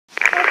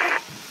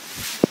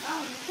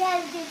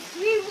and there's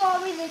 3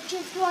 robbers that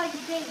just want to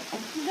date.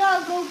 You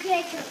gotta go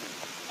catch them.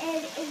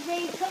 And if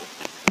they come,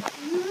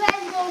 you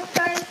guys go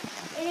first.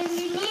 And if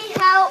you need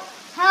help,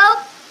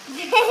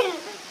 then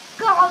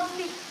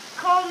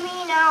call me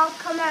and I'll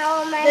come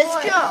out on my horse.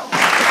 Let's go.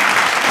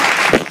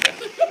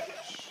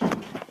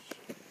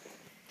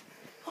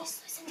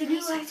 The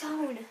new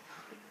iPhone.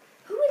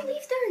 Who would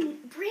leave their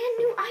brand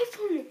new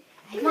iPhone?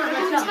 Come on,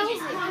 let's go.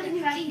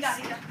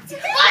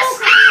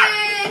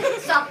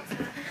 Stop.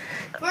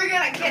 We're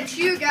gonna catch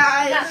you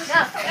guys. No.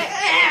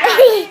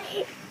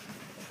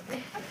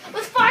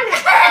 Let's find it.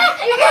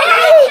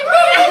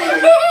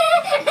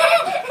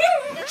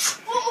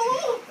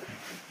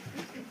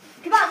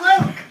 Come on,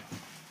 Luke.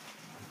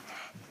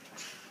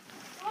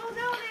 Oh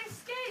no, they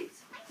escaped.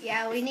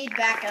 Yeah, we need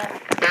backup.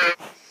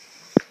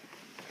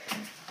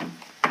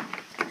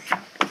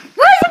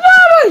 Where's the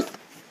robbers?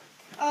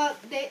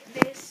 They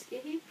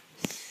escaped.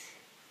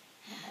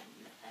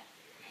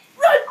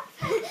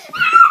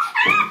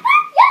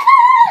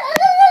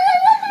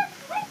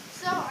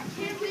 So, I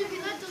can't believe we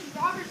let those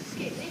robbers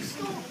escape. They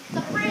stole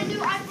the brand new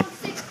iPhone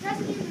 6. It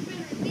hasn't even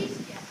been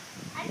released yet.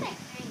 I like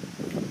green.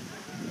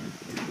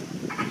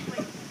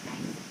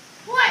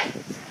 Wait!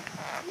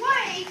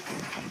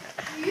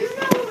 You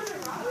know where the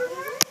robbers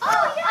are?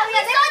 Oh yeah,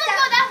 they saw them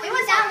go that way. It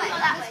was that way.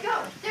 Let's go.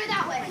 They're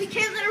that way. We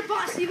can't let our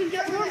boss even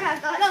get more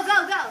past us. Go.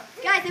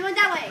 Guys, they went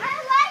that way.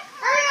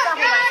 Hurry up,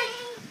 guys!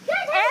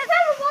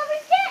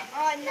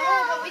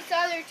 No, but we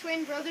saw their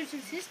twin brothers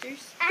and sisters.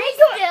 I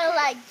still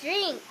like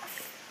drinks.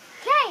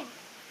 Okay,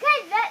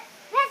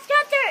 that's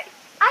not their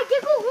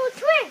identical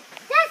twin.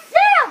 That's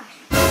them.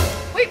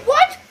 Wait,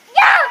 what?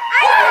 Yeah,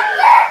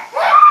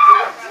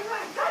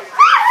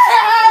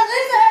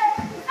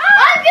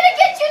 I'm gonna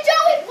get you,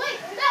 Joey! Wait,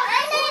 no!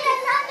 I need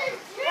another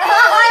drink.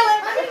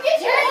 I'm gonna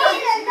get you! I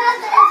need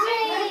another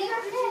drink.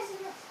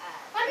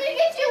 I'm gonna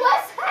get you,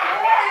 Wes!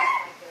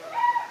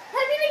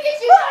 I'm gonna get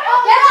you!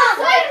 Get off!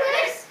 Wait,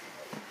 Chris!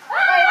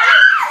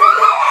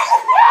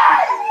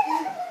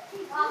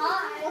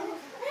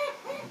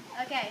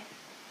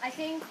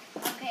 Okay,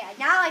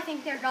 now I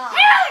think they're gone.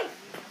 Hey!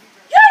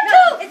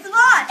 No, it's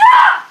lost.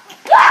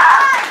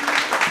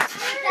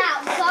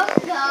 That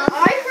fucked up.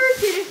 I heard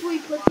that if we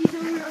put these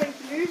over our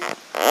ears,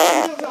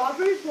 the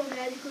robbers will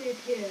magically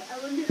appear. I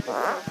wonder if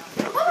oh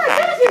my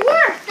goodness, it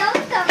worked! That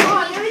was the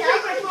Hold on, let me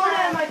take my phone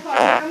out of my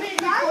pocket. I'm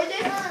gonna record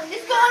this.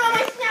 It's going on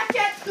my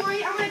Snapchat story.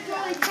 I'm gonna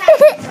totally tag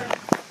it first.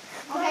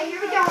 Okay,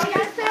 here we go. We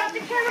gotta set up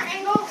the camera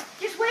angle.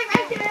 Just wait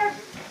right there.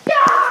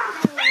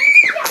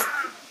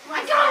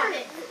 I got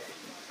it!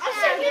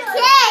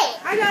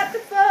 I got the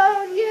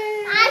phone,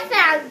 yay! I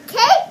found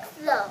cakes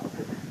though.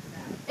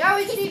 Now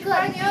we see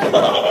find the other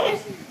one.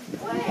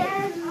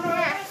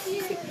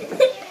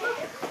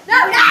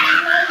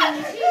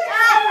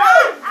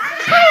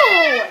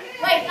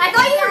 Wait, I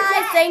thought you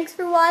guys, thanks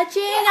for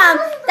watching.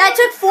 That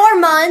took 4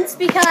 months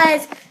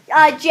because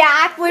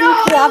Jack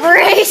wouldn't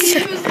cooperate.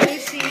 It was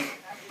Lucy.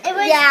 It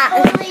was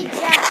totally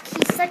Jack.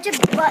 He's such a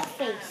butt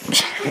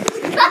face.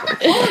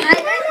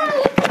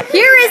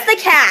 Here is the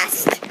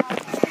cast.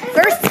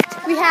 First,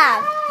 we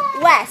have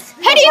Wes.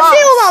 How do you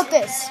feel about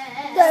this?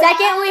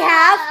 Second, we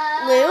have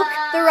Luke,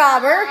 the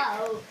robber.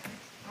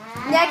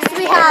 Next,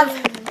 we have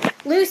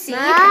Lucy.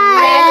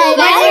 Next,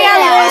 we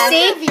have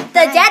Lucy,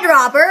 the dead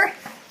robber.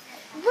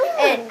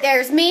 And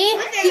there's me,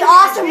 the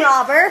awesome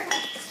robber.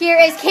 Here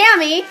is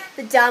Cammy,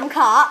 the dumb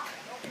cop.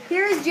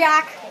 Here is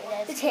Jack,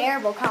 the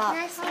terrible cop.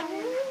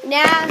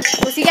 Now,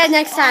 we'll see you guys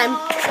next time.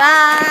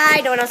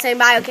 Bye. Don't want to say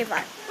bye. Okay,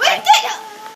 bye. Wait,